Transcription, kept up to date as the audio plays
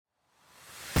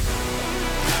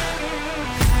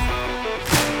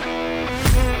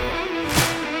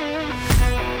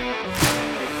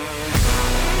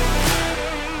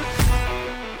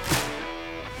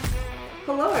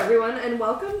everyone, and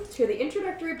welcome to the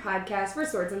introductory podcast for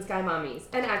Swords and Sky Mommies,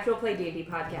 an actual play D&D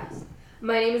podcast.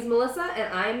 My name is Melissa,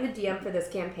 and I'm the DM for this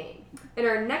campaign. In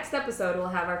our next episode, we'll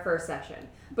have our first session,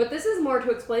 but this is more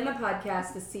to explain the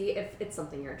podcast to see if it's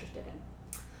something you're interested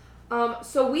in.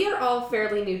 So we are all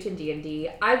fairly new to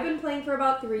D&D. I've been playing for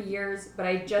about 3 years, but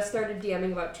I just started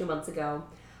DMing about 2 months ago.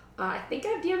 I think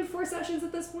I've DM'd 4 sessions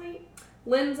at this point.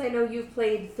 Linz, I know you've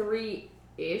played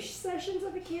 3-ish sessions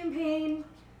of a campaign,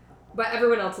 but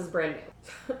everyone else is brand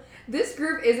new. This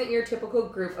group isn't your typical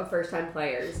group of first-time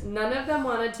players. None of them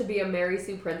wanted to be a Mary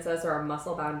Sue princess or a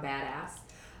muscle-bound badass.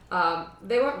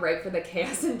 They went right for the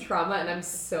chaos and trauma, and I'm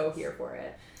so here for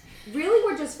it. Really,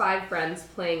 we're just 5 friends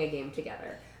playing a game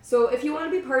together. So if you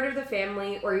want to be part of the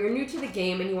family, or you're new to the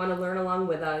game and you want to learn along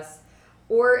with us,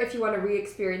 or if you want to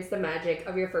re-experience the magic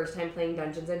of your first time playing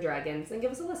Dungeons & Dragons, then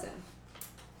give us a listen.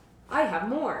 I have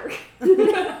more.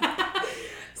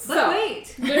 But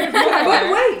wait.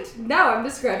 But wait. Now I'm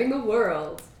describing the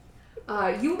world.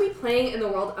 You will be playing in the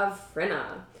world of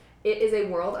Frinna. It is a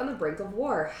world on the brink of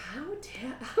war. How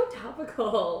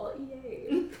topical. Yay.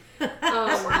 Is it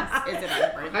on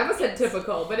the brink? I almost said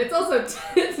typical, but it's also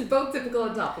it's both typical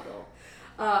and topical.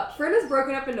 Frinna is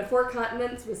broken up into 4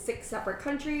 continents with 6 separate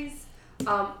countries.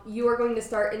 You are going to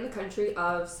start in the country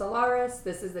of Solaris.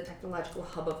 This is the technological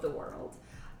hub of the world.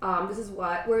 This is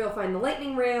where you'll find the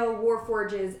lightning rail, war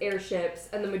forges, airships,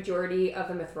 and the majority of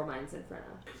the mithril mines in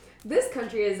Frinna. This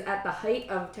country is at the height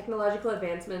of technological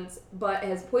advancements, but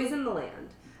has poisoned the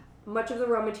land. Much of the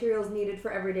raw materials needed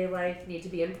for everyday life need to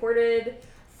be imported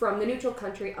from the neutral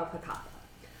country of Hakata.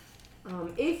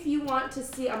 If you want to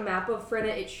see a map of Frinna,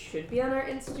 it should be on our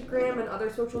Instagram and other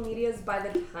social medias by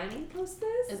the time we post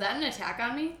this. Is that an attack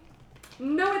on me?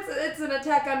 No, it's an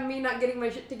attack on me not getting my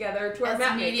shit together to our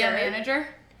map media maker. manager?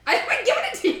 I haven't given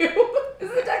it to you!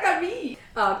 It's an attack on me!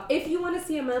 If you want to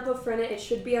see a map of Frinna, it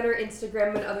should be on our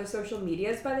Instagram and other social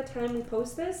medias by the time we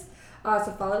post this.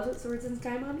 So follow Swords and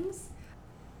Sky Mommies.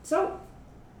 So,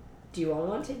 do you all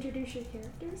want to introduce your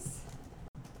characters?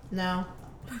 No.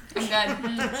 I'm good.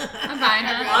 I'm fine.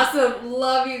 Awesome.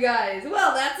 Love you guys.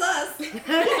 Well, that's us.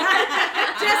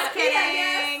 Just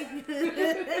kidding.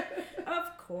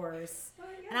 Of course.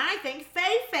 And I think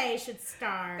Faye should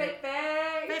start.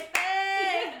 Faye.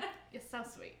 You're so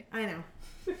sweet. I know.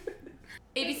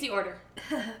 ABC order.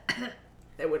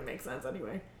 That wouldn't make sense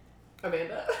anyway.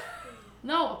 Amanda.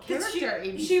 No, character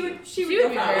ABC. She would be go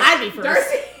first. I'd be first.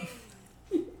 Darcy.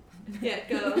 Yeah,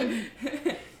 go.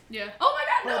 Yeah. Oh my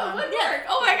god, no, it wouldn't work.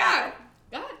 Oh my god.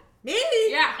 God. Me?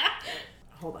 Yeah.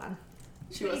 Hold on.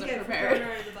 She wasn't prepared.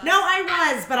 No,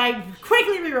 I was, but I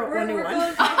quickly rewrote one new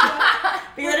one.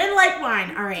 Because I didn't like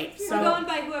wine. All right. So we're going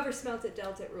by whoever smelt it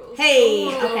dealt it rules. Hey.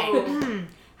 Okay.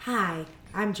 Hi,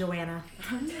 I'm Joanna.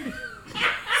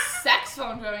 Sex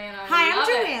phone Joanna. Hi, I'm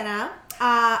Joanna.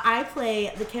 I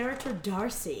play the character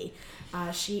Darcy.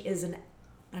 She is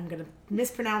I'm going to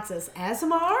mispronounce this,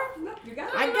 Azamar? No, you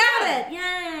got it. I got it!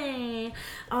 Yay!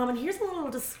 And here's a little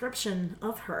description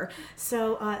of her.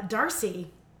 So,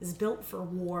 Darcy is built for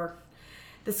war.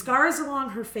 The scars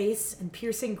along her face and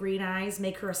piercing green eyes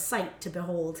make her a sight to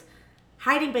behold.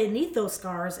 Hiding beneath those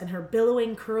scars and her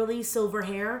billowing, curly, silver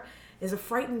hair is a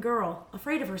frightened girl,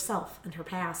 afraid of herself and her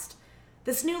past.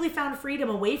 This newly found freedom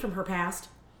away from her past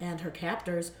and her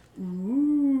captors.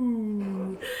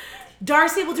 Ooh.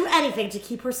 Darcy will do anything to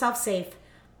keep herself safe.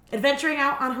 Adventuring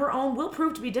out on her own will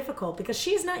prove to be difficult because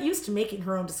she is not used to making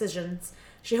her own decisions.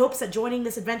 She hopes that joining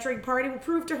this adventuring party will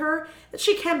prove to her that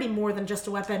she can be more than just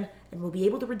a weapon and will be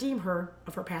able to redeem her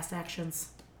of her past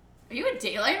actions. Are you a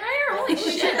daylight writer? Holy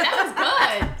shit, that was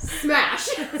good. Smash.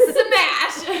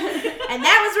 Smash. And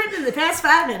that was written in the past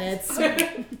 5 minutes.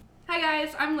 Hi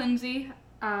guys, I'm Lindsay.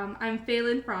 I'm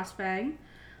Phelan Frostfang.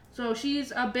 So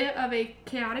she's a bit of a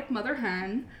chaotic mother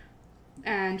hen,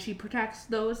 and she protects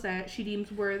those that she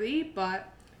deems worthy, but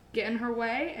get in her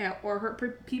way or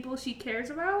hurt people she cares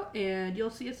about, and you'll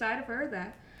see a side of her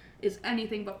that is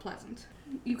anything but pleasant.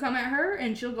 You come at her,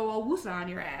 and she'll go all woosah on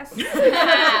your ass.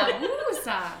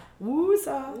 Woosa.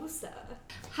 Woosa.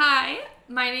 Hi,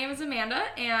 my name is Amanda,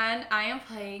 and I am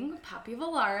playing Poppy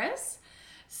Valaris.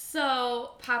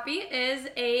 So, Poppy is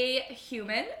a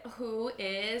human who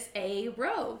is a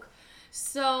rogue.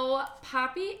 So,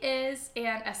 Poppy is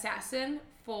an assassin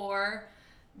for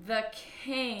the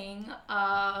king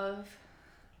of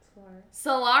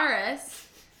Solaris.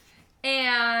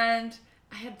 And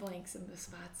I had blanks in the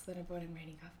spots that I'm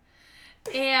writing off.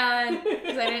 And,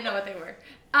 because I didn't know what they were.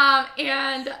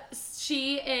 And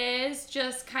she is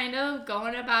just kind of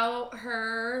going about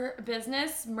her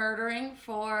business, murdering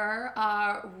for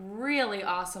a really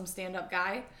awesome stand-up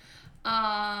guy.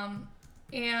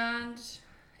 And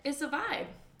is a vibe.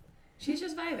 She's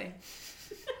just vibing.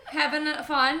 Having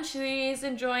fun. She's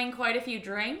enjoying quite a few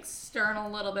drinks, stirring a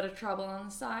little bit of trouble on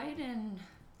the side, and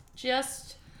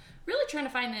just really trying to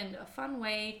find a fun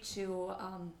way to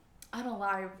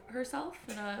unalive herself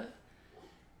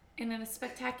in a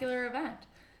spectacular event.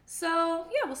 So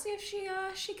yeah, we'll see if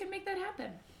she can make that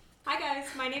happen. Hi guys,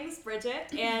 my name is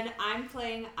Bridget, and I'm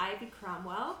playing Ivy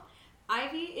Cromwell.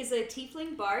 Ivy is a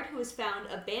tiefling bard who was found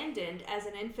abandoned as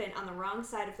an infant on the wrong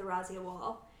side of the Razzia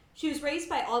Wall. She was raised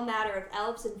by all manner of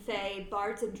elves and fae,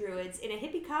 bards and druids in a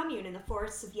hippie commune in the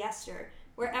forests of Yester,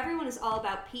 where everyone is all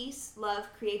about peace, love,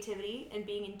 creativity, and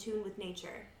being in tune with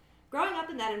nature. Growing up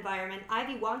in that environment,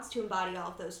 Ivy wants to embody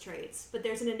all of those traits, but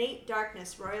there's an innate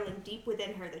darkness roiling deep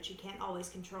within her that she can't always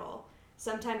control.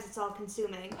 Sometimes it's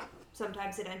all-consuming.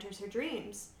 Sometimes it enters her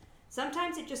dreams.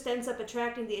 Sometimes it just ends up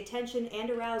attracting the attention and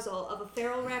arousal of a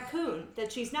feral raccoon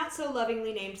that she's not so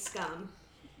lovingly named Scum.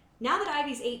 Now that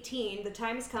Ivy's 18, the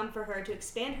time has come for her to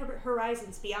expand her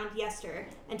horizons beyond Yester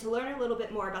and to learn a little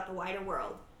bit more about the wider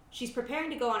world. She's preparing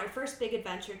to go on her first big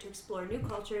adventure to explore new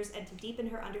cultures and to deepen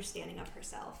her understanding of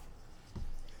herself.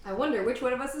 I wonder which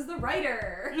one of us is the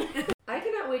writer. I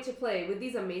cannot wait to play with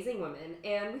these amazing women,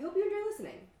 and we hope you enjoy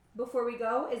listening. Before we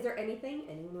go, is there anything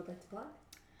anyone would like to plug?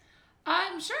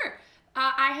 Sure.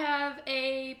 I have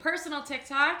a personal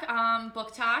TikTok,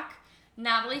 Book Talk,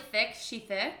 Novelly Thick, She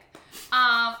Thick.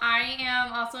 I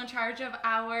am also in charge of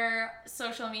our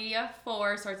social media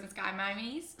for Swords and Sky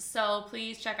Mommies, so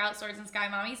please check out Swords and Sky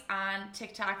Mommies on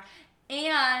TikTok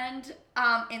and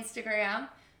Instagram.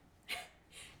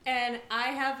 And I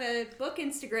have a book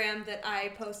Instagram that I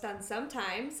post on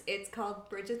sometimes. It's called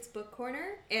Bridget's Book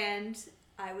Corner, and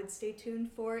I would stay tuned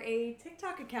for a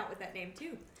TikTok account with that name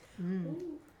too.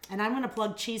 And I'm going to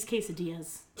plug cheese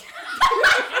quesadillas.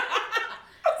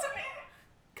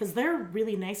 Because they're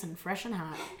really nice and fresh and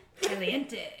hot.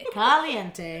 Caliente.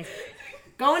 Caliente.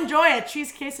 Go enjoy a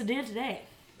cheese quesadilla today.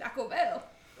 Taco Bell.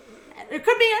 It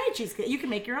could be any cheese. You can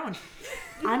make your own.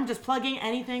 I'm just plugging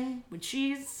anything with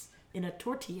cheese in a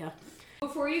tortilla.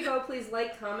 Before you go, please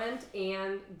like, comment,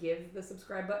 and give the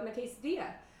subscribe button a quesadilla.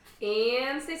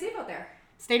 And stay safe out there.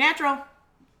 Stay natural.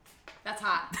 That's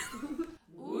hot.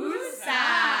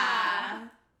 Woosah!